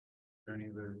 There any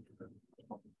other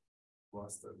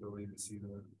lost the ability to see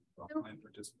the offline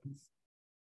participants?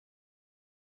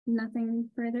 Nothing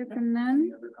further from them.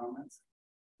 Any other comments?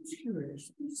 I'm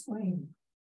curious, this lane,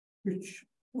 which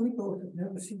we both have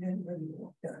never seen anybody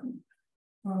walk down.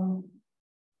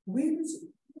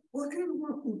 What kind of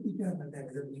work will be done on that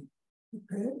area?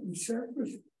 Repair,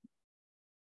 resurface?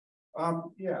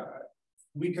 Yeah,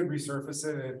 we could resurface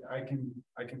it. I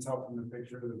can tell from the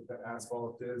picture that the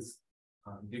asphalt is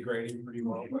degrading pretty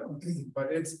well,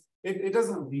 but it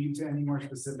doesn't lead to any more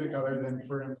specific other than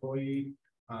for employee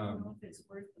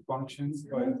functions.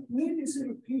 But when does it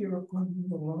appear on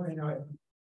the line item?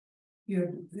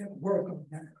 That work on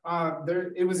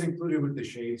that. It was included with the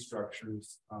shade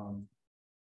structures.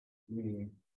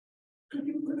 Could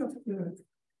you put up the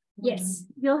Yes,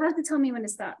 you'll have to tell me when to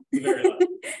stop. Very loud.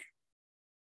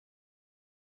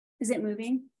 Is it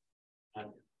moving?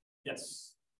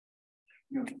 Yes.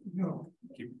 No.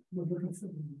 Keep- We're looking for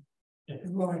Yeah.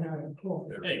 the line item. Paul.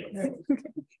 There you go. Yeah.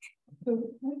 So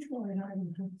which line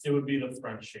item? It would be the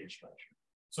front shade structure.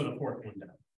 So the fourth one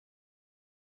down.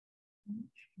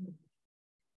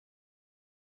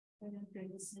 Right after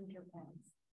the center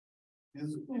path.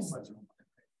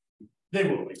 They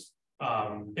will be.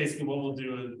 Basically what we'll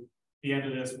do is, the end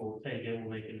of this, we'll take it, we'll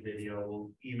make it a video,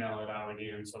 we'll email it out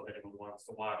again, so if anyone wants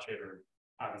to watch it, or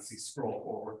obviously scroll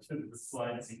forward to the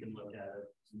slides, you can look at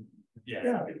it. Yeah.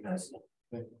 Yeah, it'd be possible.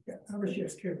 Yeah, I was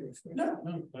just curious. No,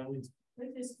 that was.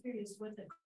 We're just curious what the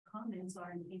comments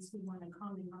are in case we want to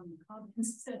comment on the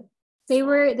comments. They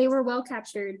were well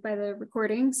captured by the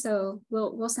recording, so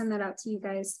we'll send that out to you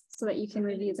guys so that you can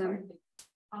review them.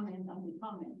 Comment on the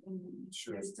comment. And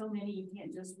Sure. there's so many, you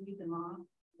can't just read them off.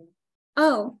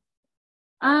 Oh,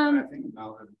 I think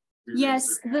Malcolm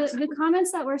yes, realized the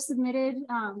comments that were submitted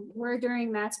were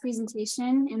during Matt's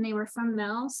presentation, and they were from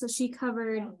Mel, so she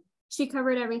covered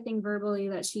everything verbally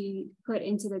that she put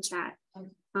into the chat.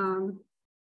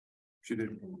 she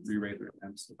did re-rate their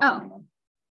attempts. Oh,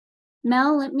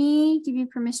 Mel, let me give you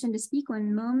permission to speak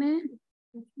 1 moment.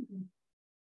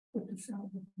 But the sound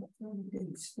of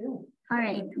the still. All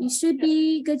right, you should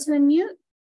be good to unmute.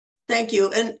 Thank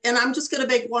you. And I'm just going to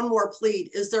make one more plea.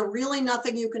 Is there really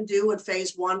nothing you can do in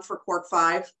phase 1 for Court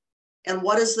 5? And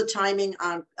what is the timing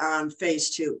on phase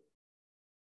 2?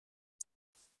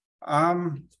 I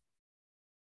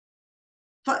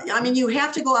mean, you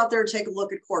have to go out there and take a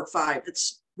look at Court 5.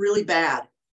 It's really bad.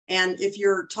 And if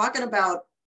you're talking about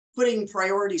putting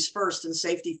priorities first and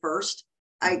safety first,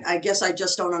 I guess I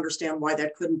just don't understand why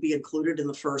that couldn't be included in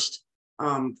the first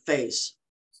phase.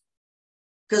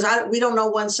 Because we don't know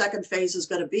when second phase is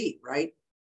going to be, right?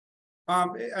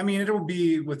 I mean, it'll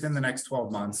be within the next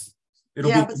 12 months.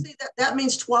 But see, that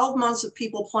means 12 months of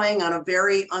people playing on a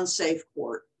very unsafe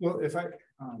court. Well, if I,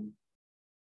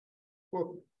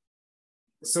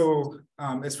 so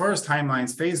as far as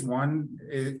timelines, phase 1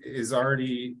 is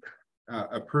already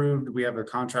approved. We have a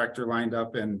contractor lined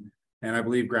up, and I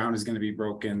believe ground is going to be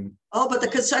broken. Oh, but the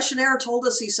concessionaire told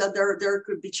us, he said there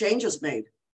could be changes made.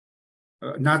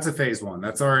 Not to phase 1.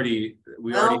 That's already,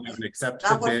 we already have an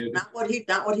accepted bid.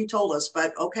 Not what he told us,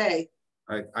 but okay.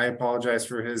 I apologize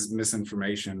for his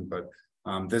misinformation, but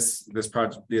this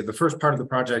project, the first part of the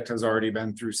project has already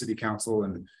been through city council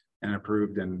and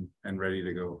approved and ready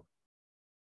to go.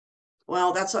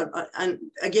 Well, and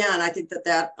again, I think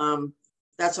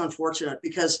that's unfortunate,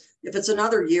 because if it's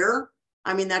another year,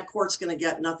 I mean, that court's going to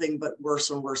get nothing but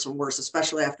worse and worse and worse,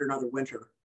 especially after another winter.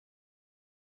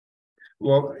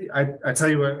 Well, I tell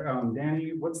you what,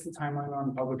 Danny, what's the timeline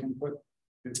on public input?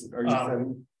 Are you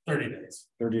setting 30 days?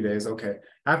 30 days. Okay.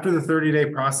 After the 30-day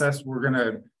process, we're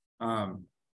gonna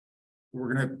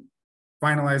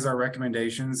finalize our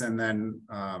recommendations, and then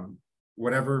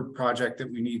whatever project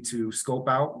that we need to scope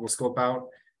out, we'll scope out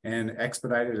and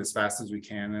expedite it as fast as we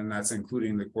can, and that's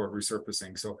including the court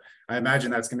resurfacing. So I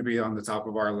imagine that's going to be on the top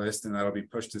of our list, and that'll be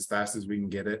pushed as fast as we can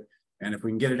get it. And if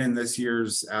we can get it in this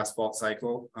year's asphalt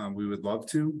cycle, we would love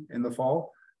to in the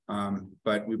fall,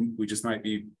 but we just might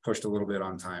be pushed a little bit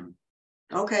on time.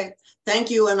 Okay, thank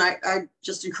you. And I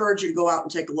just encourage you to go out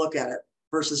and take a look at it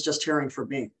versus just hearing from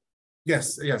me.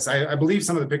 Yes, I believe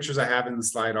some of the pictures I have in the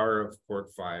slide are of Court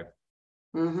 5.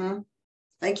 Mm-hmm.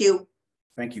 Thank you.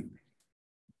 Thank you.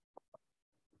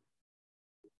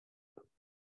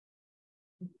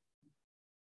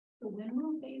 So when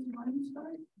will phase 1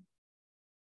 start?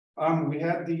 We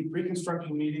had the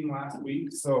pre-construction meeting last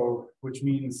week, so which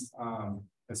means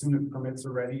as soon as permits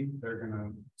are ready, they're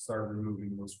gonna start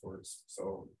removing those courts.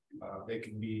 So they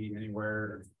can be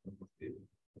anywhere.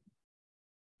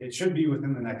 It should be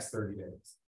within the next 30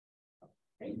 days.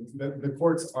 The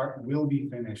courts will be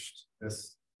finished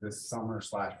this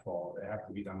summer/fall. They have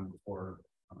to be done before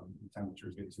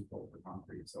temperatures get too cold for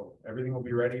concrete. So everything will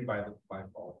be ready by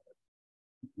fall.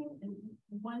 And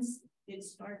once it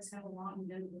starts, how long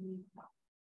does it need?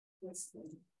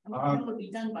 I mean, it'll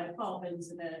be done by fall, but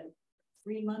is it a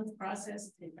 3-month process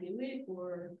to do it,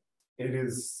 or?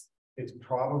 It's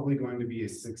probably going to be a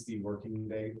 60 working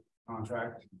day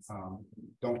contract.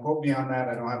 Don't quote me on that.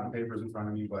 I don't have the papers in front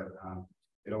of me, but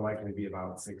it'll likely be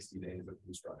about 60 days of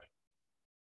construction.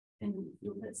 And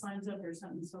you'll put signs up or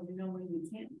something, so we know when we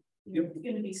can. Yep. It's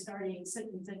gonna be starting such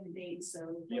and such a date,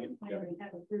 so we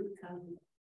have a group come.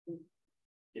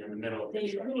 In the middle of They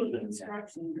do the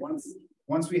construction.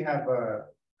 Once we have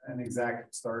an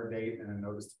exact start date and a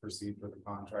notice to proceed for the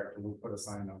contractor, we'll put a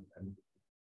sign up and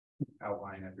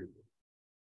outline everything.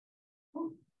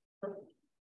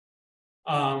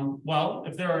 Well,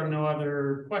 if there are no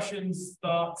other questions,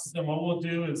 thoughts, then what we'll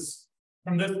do is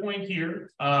from this point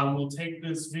here, we'll take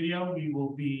this video. We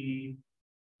will be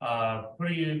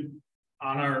putting it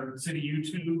on our city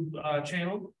YouTube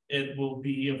channel. It will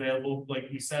be available, like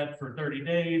we said, for 30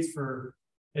 days for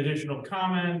additional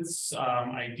comments,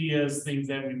 ideas, things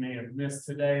that we may have missed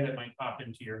today that might pop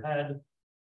into your head.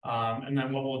 And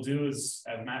then what we'll do is,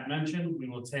 as Matt mentioned, we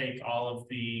will take all of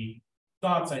the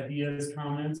thoughts, ideas,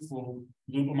 comments, we'll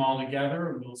loop them all together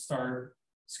and we'll start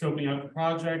scoping out the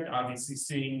project, obviously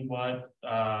seeing what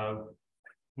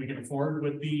we can afford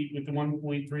with the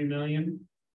 1.3 million,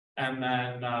 and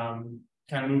then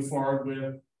kind of move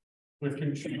forward with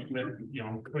you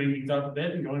know, putting these out a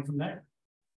bit and going from there.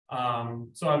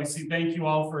 So obviously thank you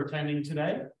all for attending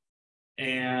today,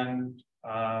 and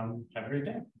have a great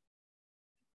day.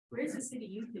 Where's the city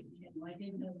YouTube channel? I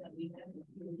didn't know that we had a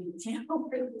YouTube channel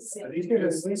for the I city. think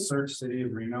it's search City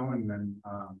of Reno, and then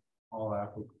all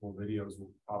applicable videos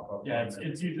will pop up. Yeah,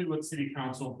 it's usually what city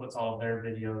council puts all of their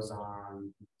videos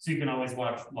on, so you can always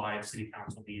watch live city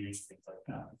council meetings, things like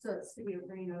that. So it's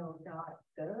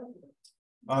cityofreno.gov.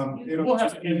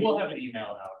 We'll have an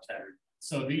email out there.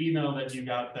 So the email that you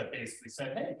got that basically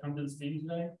said, hey, come to this meeting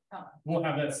today, we'll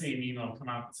have that same email come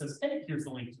out that says, hey, here's the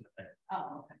link to the thing.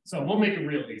 Oh, okay. So we'll make it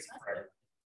real easy for you.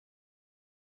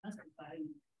 That's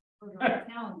exciting. Put it on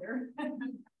the calendar.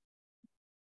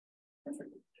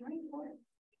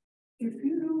 If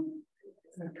you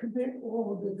don't commit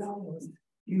all of the dollars,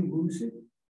 you lose it.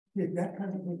 Is that kind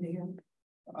of a deal?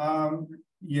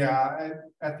 Yeah,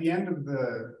 at the end of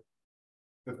the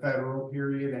federal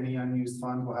period, any unused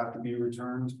funds will have to be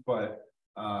returned, but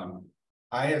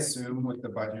I assume with the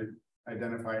budget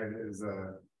identified as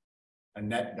a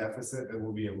net deficit that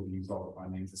we'll be able to use all the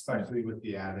fundings, especially with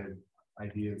the added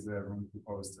ideas that everyone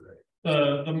proposed today.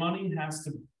 The money has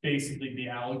to basically be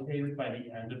allocated by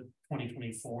the end of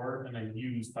 2024 and then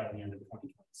used by the end of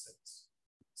 2026.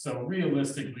 So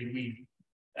realistically, we,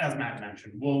 as Matt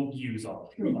mentioned, we'll use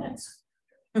all the funds.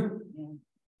 Yeah.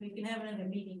 We can have another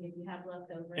meeting if you have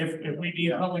leftover. If we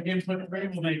need public input,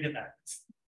 we'll make it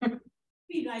happen.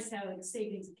 Be nice to have a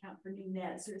savings account for new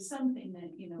nets or something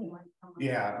that, you know, might come up.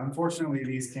 Yeah, unfortunately,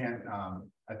 these can't,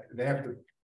 they have to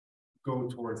go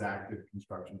towards active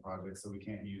construction projects, so we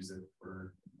can't use it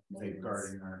for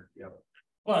safeguarding our, yep.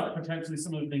 But potentially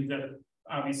some of the things that,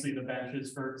 obviously the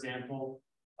benches, for example,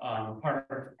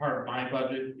 part of my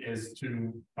budget is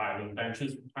to buy those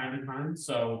benches from time to time.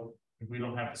 So if we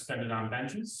don't have to spend it on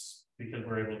benches because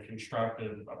we're able to construct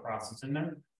a process in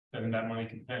there, then that money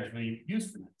can potentially be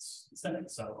used for this instead.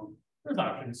 So there's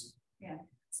options. Yeah.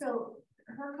 So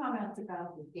her comments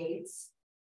about the gates.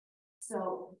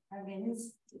 So, I mean,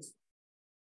 it's just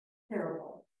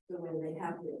terrible the way they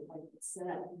have it like it's set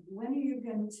up. When are you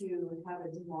going to have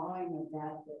a drawing of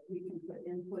that we can put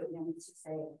input in to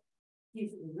say, you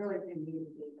really can need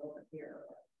a gate over here,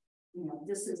 or, you know,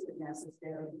 this isn't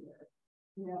necessary here.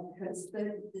 You know, because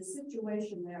the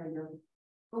situation there, you're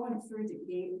going through the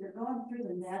gate, you're going through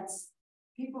the nets,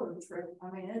 people are tripped.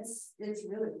 I mean, it's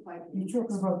really quite. You're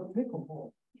talking about the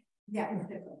pickleball. Yeah,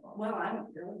 pickleball. Well, I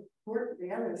don't really work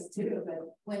the others too, but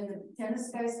when the tennis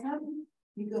guys come,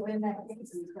 you go in that gate,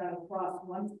 so you've got to cross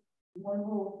one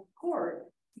whole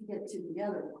court to get to the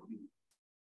other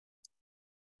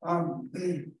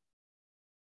one.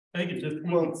 I think at this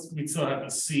point, we still have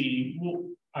to see.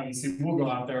 Obviously, we'll go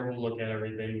out there, we'll look at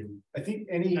everything. I think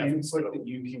any input that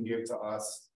you can give to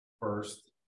us first,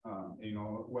 you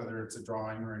know, whether it's a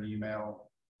drawing or an email,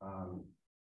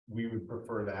 we would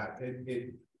prefer that.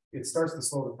 It starts to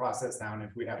slow the process down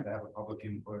if we have to have a public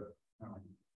input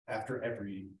after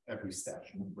every step,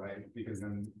 right? Because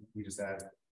then we just add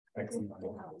X amount.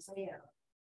 Yeah.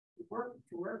 To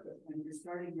work with when you're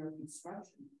starting your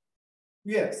construction.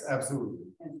 Yes,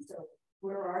 absolutely. And so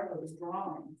where are those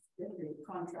drawings? The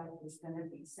contractor's going to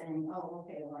be saying, oh,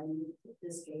 okay, well, I need to put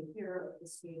this gate here, or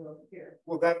this gate over here.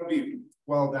 Well, that would be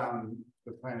well down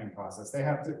the planning process. They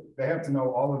have to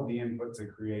know all of the input to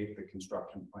create the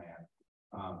construction plan.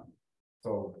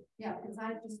 So yeah, because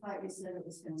I just thought you said it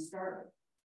was going to start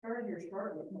here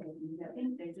shortly. I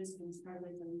think they just going to start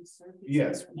with the surface.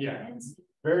 Yes, yeah,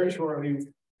 very shortly.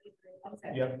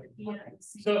 Okay. Yep. Yeah.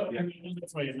 So I mean,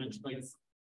 that's why you mentioned, like,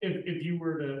 if you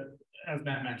were to, as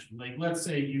Matt mentioned, like, let's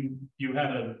say you had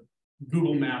a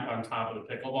Google map on top of the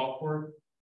pickleball court,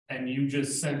 and you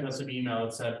just sent us an email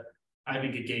that said, I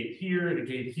think a gate here and a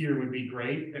gate here would be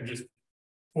great, and just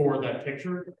forward that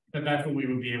picture, then that's what we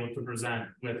would be able to present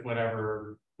with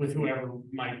whoever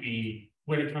might be,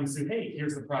 when it comes to, hey,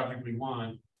 here's the project we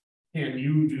want. Can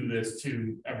you do this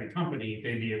to every company?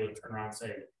 They'd be able to turn around and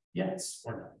say yes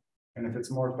or no. And if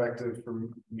it's more effective for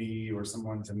me or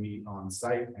someone to meet on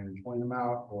site and point them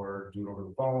out, or do it over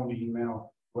the phone,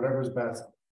 email, whatever's best.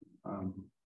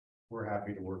 We're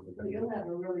happy to work with them. You'll have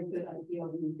a really good idea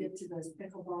when you get to those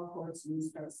pickleball courts and you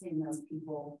start seeing those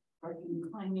people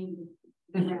climbing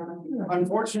around.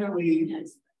 Unfortunately,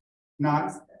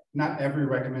 not every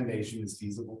recommendation is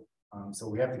feasible. So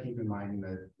we have to keep in mind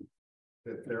that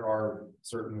there are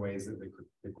certain ways that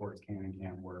the courts can and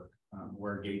can't work,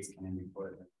 where gates can be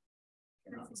put.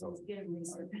 So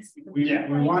we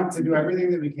want to do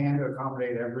everything that we can to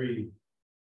accommodate every.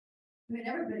 I mean,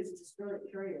 everybody's just really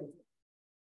curious.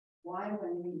 Why,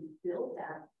 when we built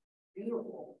that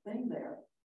beautiful thing there,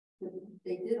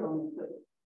 they did only put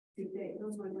 2 days.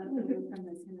 Those were left over from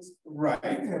the tennis court. Right.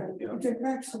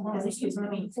 Because it used to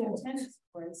be 2 tennis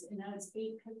courts, and now it's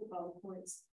 8 pickleball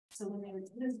courts. So when they were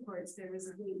tennis courts, there was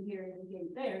a gate here and a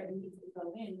gate there, and you could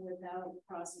go in without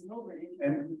crossing over.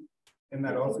 And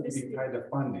that also can be tied to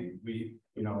funding. We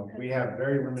have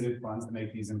very limited funds to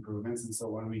make these improvements. And so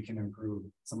when we can improve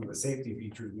some of the safety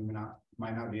features, we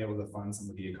might not be able to fund some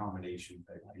of the accommodation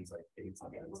things like gates.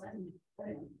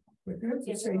 But that's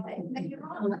the same thing.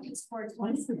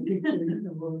 Once the people in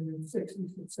the world in the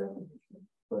 60s and 70s.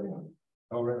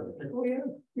 Oh, really? Oh, yeah,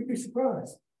 you'd be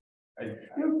surprised.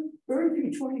 Very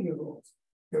few 20-year-olds.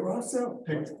 They're all self.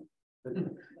 It's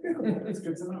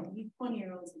good to know.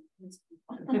 20-year-olds.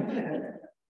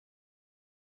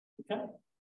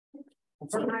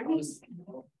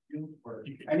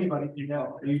 Anybody, you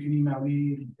can email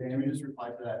me. Can we just reply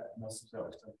to that message that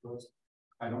was sent to us?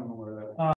 I don't know where that.